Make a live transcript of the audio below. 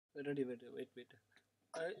Ready, wait.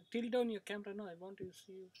 Tilt down your camera. No, I want to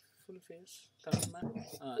see your full face. Tamma.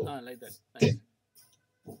 Like that. Nice.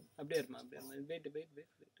 அப்படியே இருமா. Wait.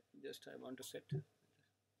 Just I want to set.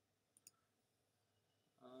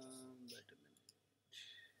 Wait a minute.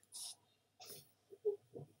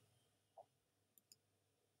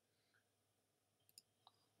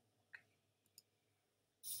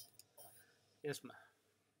 Yes, ma.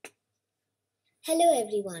 Hello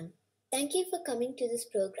everyone. Thank you for coming to this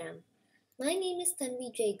program. My name is Tanvi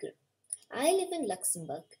Jaigur. I live in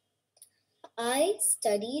Luxembourg. I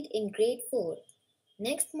studied in grade 4.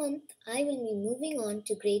 Next month, I will be moving on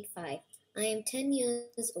to grade 5. I am 10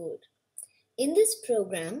 years old. In this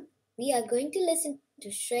program, we are going to listen to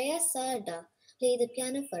Shreya Sarda play the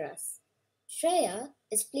piano for us. Shreya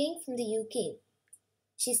is playing from the UK.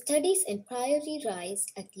 She studies in Priority Rise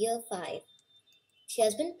at year 5. She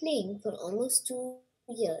has been playing for almost 2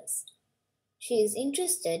 years. She is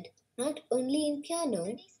interested not only in piano,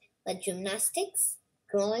 but gymnastics,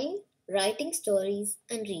 drawing, writing stories,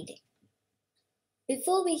 and reading.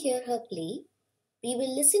 Before we hear her play, we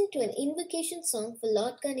will listen to an invocation song for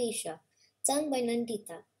Lord Ganesha, sung by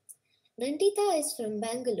Nandita. Nandita is from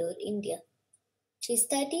Bangalore, India. She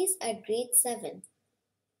studies at grade 7.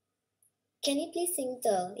 Can you please sing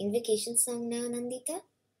the invocation song now, Nandita?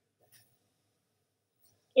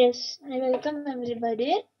 Yes, I welcome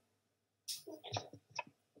everybody.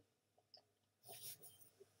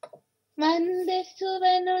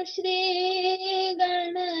 ವಂದಿಸುವೆನು Shri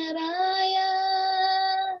Ganaraya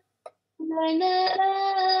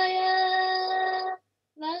Ganaraya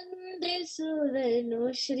ವಂದಿಸುವೆನು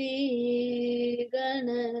Shri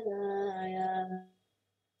Ganaraya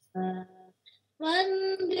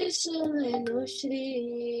ವಂದಿಸುವೆನು Shri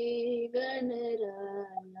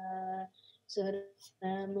Ganaraya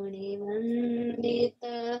ಸುರಮುನಿ ವಂದಿತ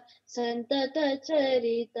ಸಂತತ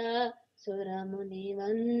ಚರಿತ ಸುರಮುನಿ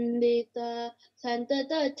ವಂದಿತ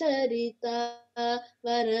ಸಂತತ ಚರಿತ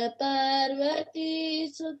ವರ ಪಾರ್ವತಿ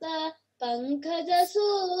ಸುತ ಪಂಕಜ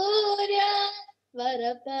ಸೂರ್ಯ ವರ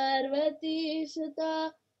ಪಾರ್ವತಿ ಸುತ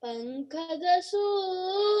ಪಂಕಜ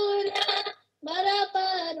ಸೂರ್ಯ ವರ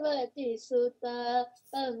ಪಾರ್ವತಿ ಸುತ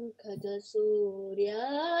ಪಂಕಜ ಸೂರ್ಯ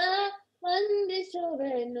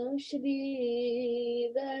ವಂದಿಸುವೆನು ಶ್ರೀ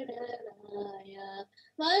ಗಣರಾಯ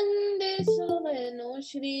ವಂದಿಸುವೆನು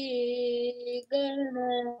ಶ್ರೀ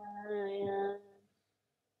ಗಣರಾಯ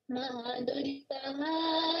ಮಹಾದುರಿತಹಾರಿ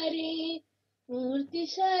ಮೂರ್ತಿ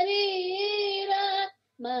ಶರೀರ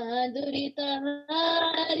ಮಹಾದುರಿತಹಾರಿ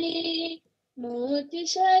ಮೂರ್ತಿ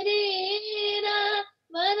ಶರೀರ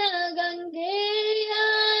ವನ ಗಂಗೆಯ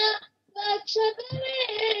ವಕ್ಷ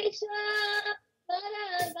ಪ್ರವೇಶ ವರ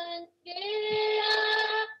ಗಂಗೆಯ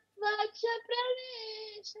ವಕ್ಷ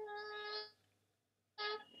ಪ್ರವೇಶ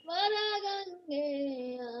ವರ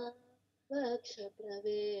ಗಂಗೆಯ ವಕ್ಷ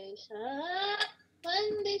ಪ್ರವೇಶ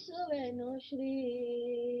ವಂದಿಸುವೆನು ಶ್ರೀ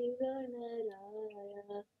ಗಣರಾಯ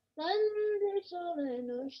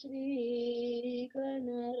ವಂದಿಸುವೆನು ಶ್ರೀ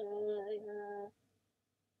ಗಣರಾಯ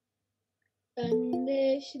ತಂದೆ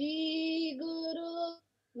ಶ್ರೀ ಗುರು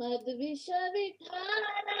ಮಧ್ವಿಷ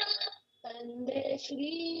ವಿಠಾಲ ತಂದೆ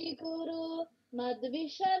ಶ್ರೀ ಗುರು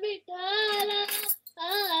ಮಧ್ವಿಷ ವಿಠಾಲ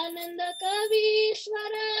ಆನಂದ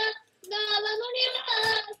ಕವೀಶ್ವರ ಗಾವ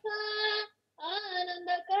ಮುನಿವಾಸ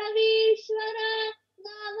ಆನಂದ ಕವೀಶ್ವರ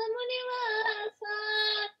ಗಾವ ಮುನಿವಾಸ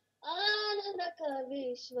ಆನಂದ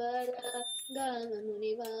ಕವೀಶ್ವರ ಗಾವ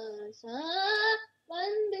ಮುನಿವಾಸ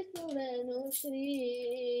ವಂದಿಸುವೆನು Shri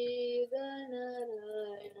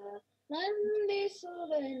Ganaraya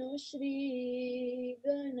ವಂದಿಸುವೆನು Shri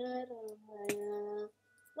Ganaraya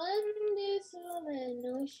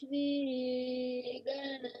ವಂದಿಸುವೆನು Shri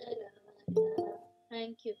Ganaraya.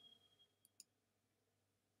 Thank you.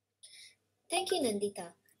 Thank you, Nandita.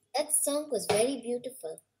 That song was very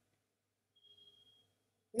beautiful.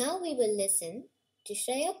 Now we will listen to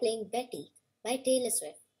Shreya playing Betty by Taylor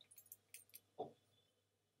Swift.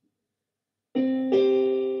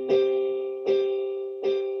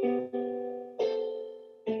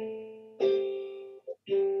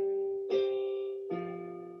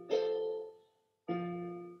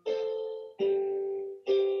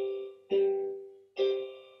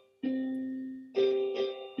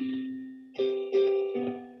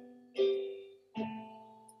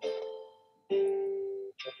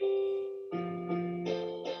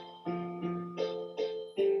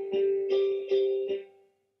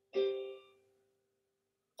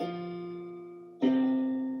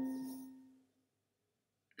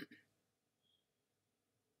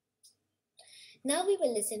 Now we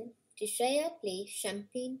will listen to Shreya play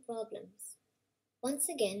Champagne Problems, once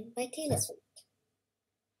again by Taylor Swift.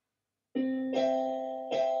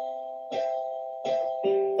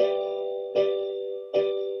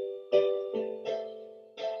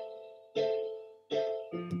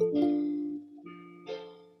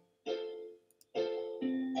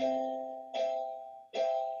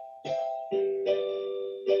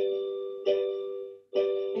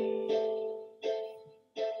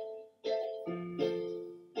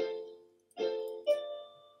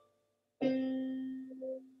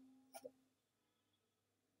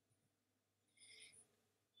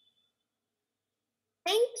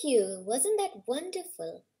 Thank you. Wasn't that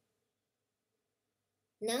wonderful?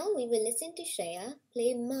 Now we will listen to Shreya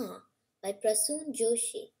play Ma by Prasoon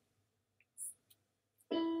Joshi.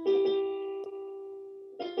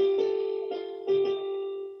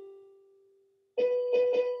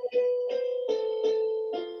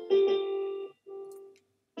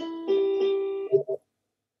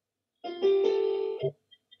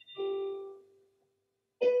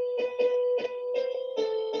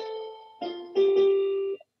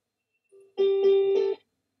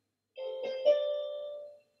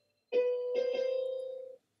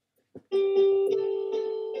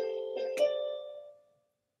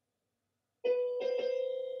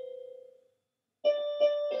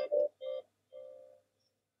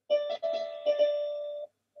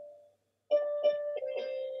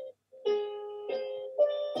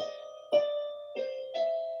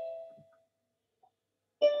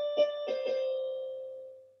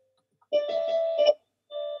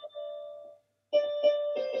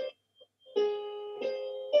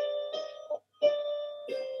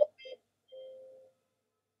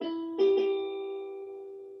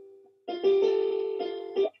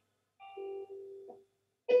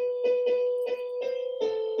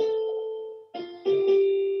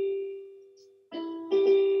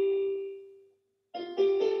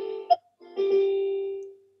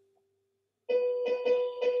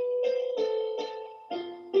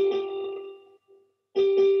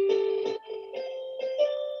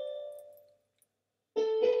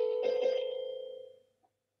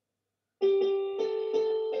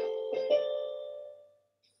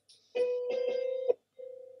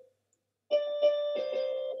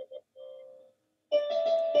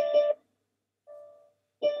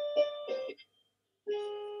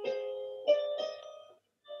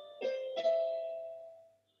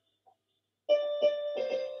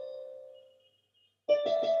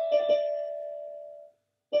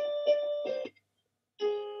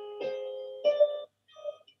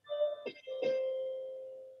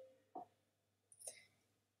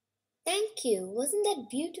 Thank you. Wasn't that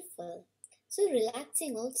beautiful? So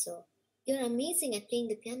relaxing also. You're amazing at playing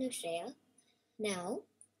the piano, Shreya. Now,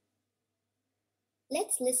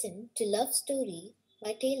 let's listen to Love Story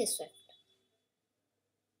by Taylor Swift.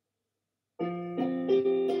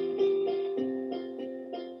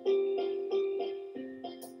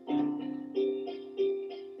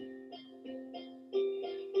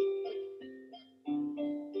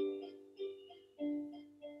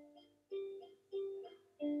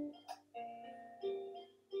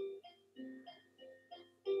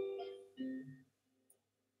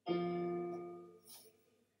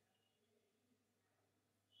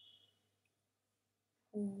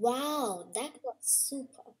 Wow, that was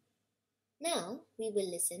super. Now we will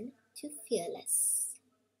listen to Fearless.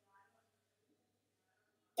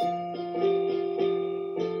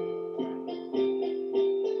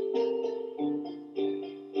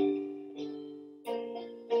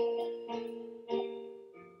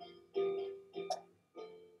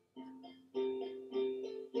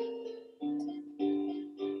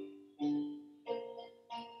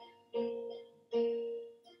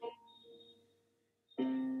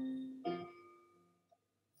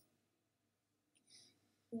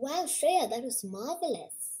 Wow, Shreya, that was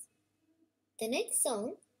marvelous. The next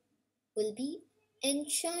song will be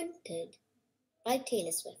Enchanted by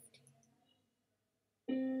Taylor Swift.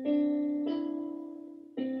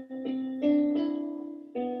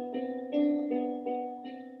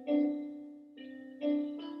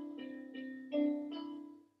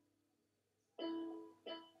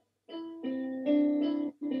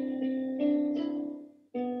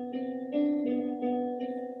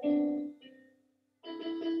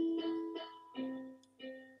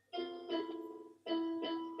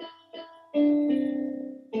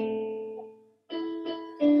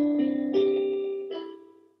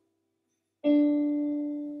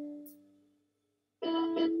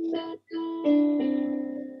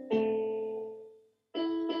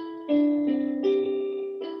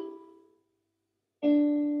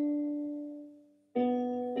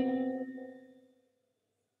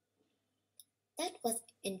 That was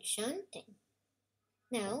enchanting.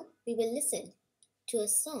 Now we will listen to a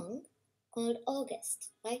song called August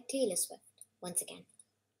by Taylor Swift once again.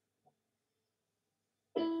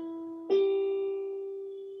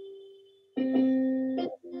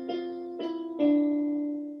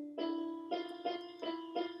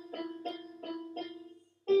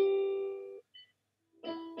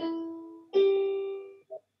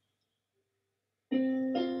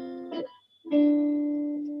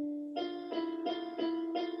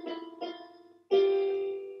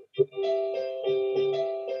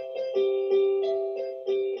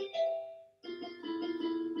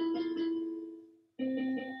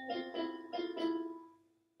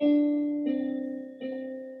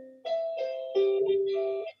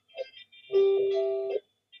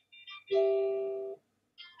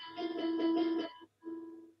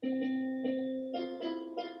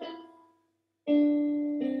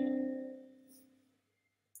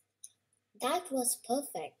 That was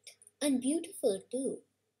perfect and beautiful too.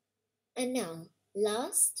 And now,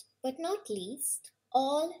 last but not least,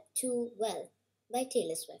 All Too Well by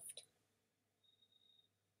Taylor Swift.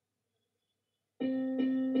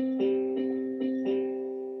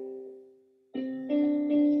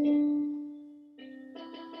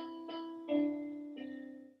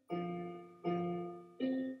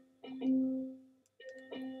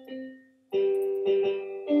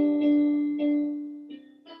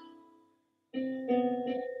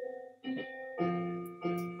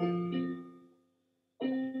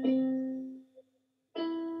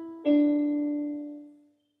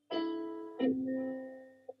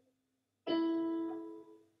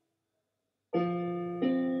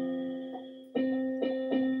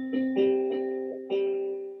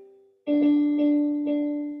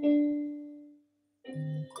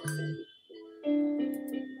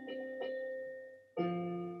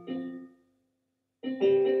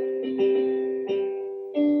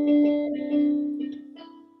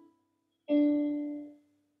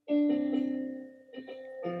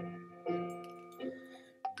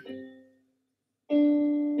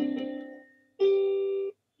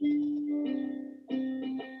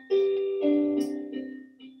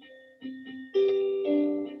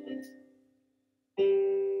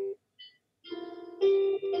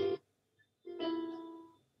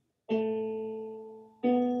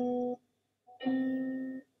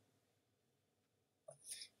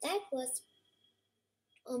 That was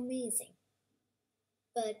amazing.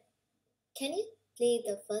 But can you play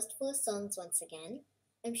the first four songs once again?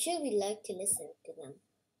 I'm sure we'd like to listen to them.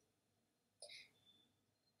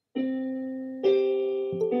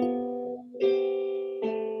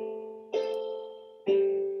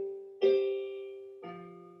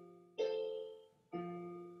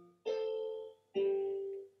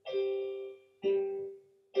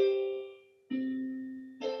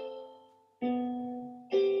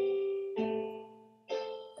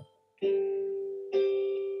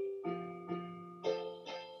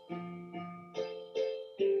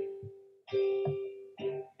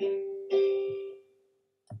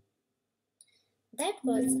 That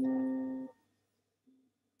was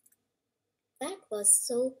that was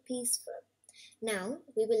so peaceful. Now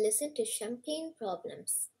we will listen to Champagne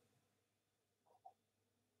Problems.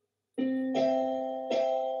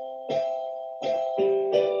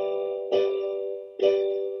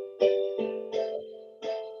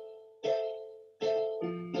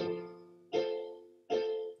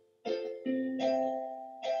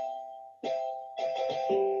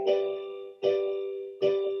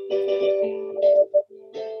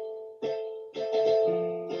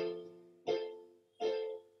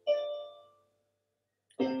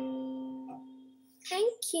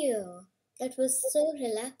 Thank you. That was so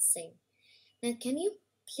relaxing. Now can you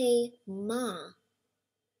play Ma?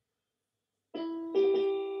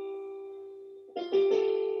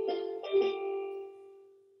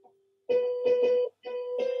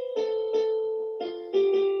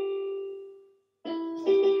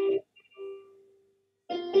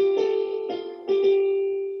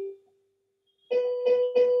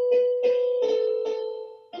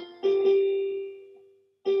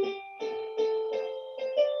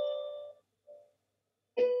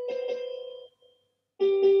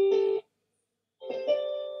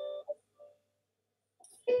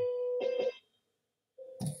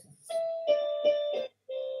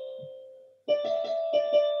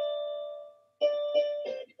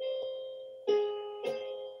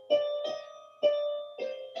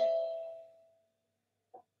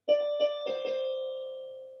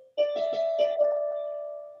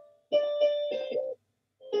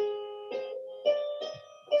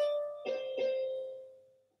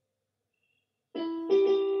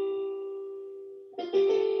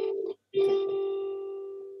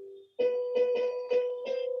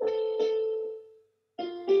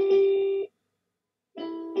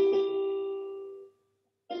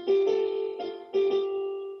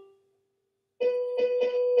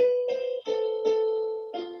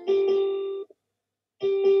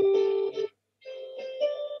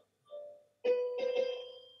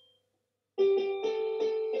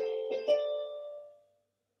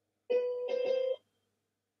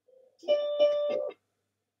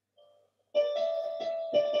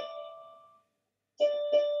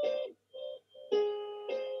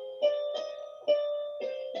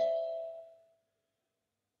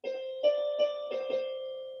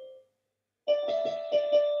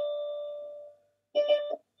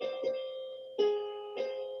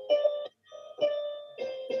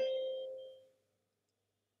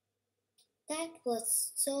 That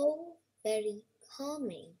was so very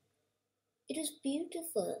calming. It was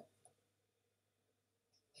beautiful.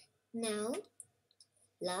 Now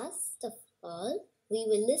Last of all, we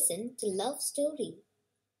will listen to Love Story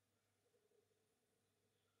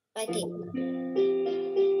by Kate.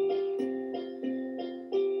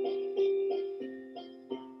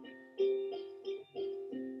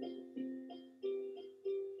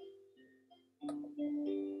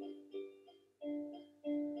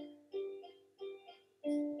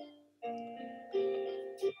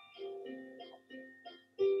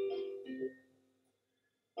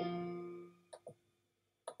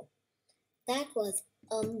 That was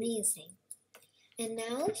amazing. And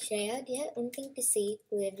now, Shreya, do you have anything to say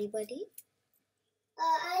to everybody?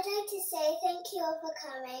 I'd like to say thank you all for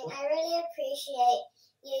coming. I really appreciate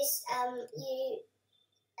you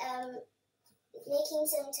making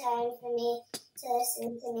some time for me to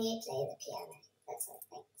listen to me play the piano. That's all.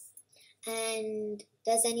 Thanks. And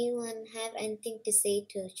does anyone have anything to say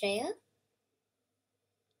to Shreya?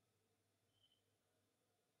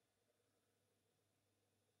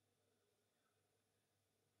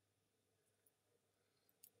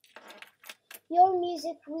 Your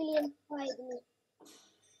music really inspired me.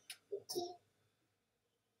 Thank you.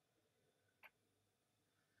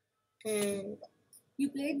 And You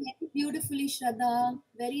played very beautifully, Shraddha.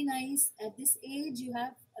 Very nice. At this age, you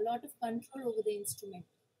have a lot of control over the instrument.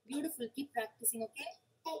 Beautiful. Keep practicing, okay?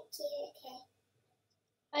 Thank you. Okay.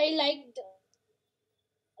 I liked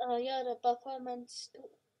your performance too.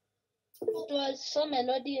 It was so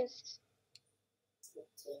melodious. Thank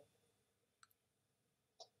you.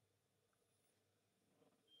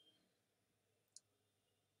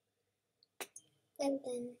 well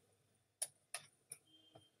then,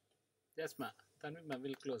 Yes, ma. Tanvi, ma,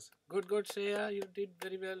 will close. Good, good, Shreya. You did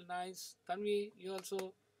very well. Nice. Tanvi, you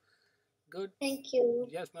also good. thank you.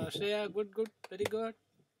 Yes, ma. Shreya, good, good. Very good.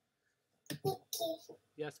 Thank you.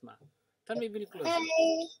 Yes, ma. Tanvi will close. Bye.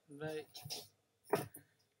 Bye.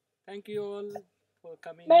 Thank you all for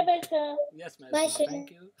coming. Bye bye, sir. Yes, ma. Bye, Yes, ma. Shreya.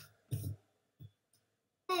 Thank you.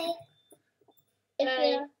 Bye.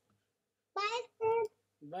 Bye. Bye.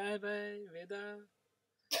 Bye, bye, Veda.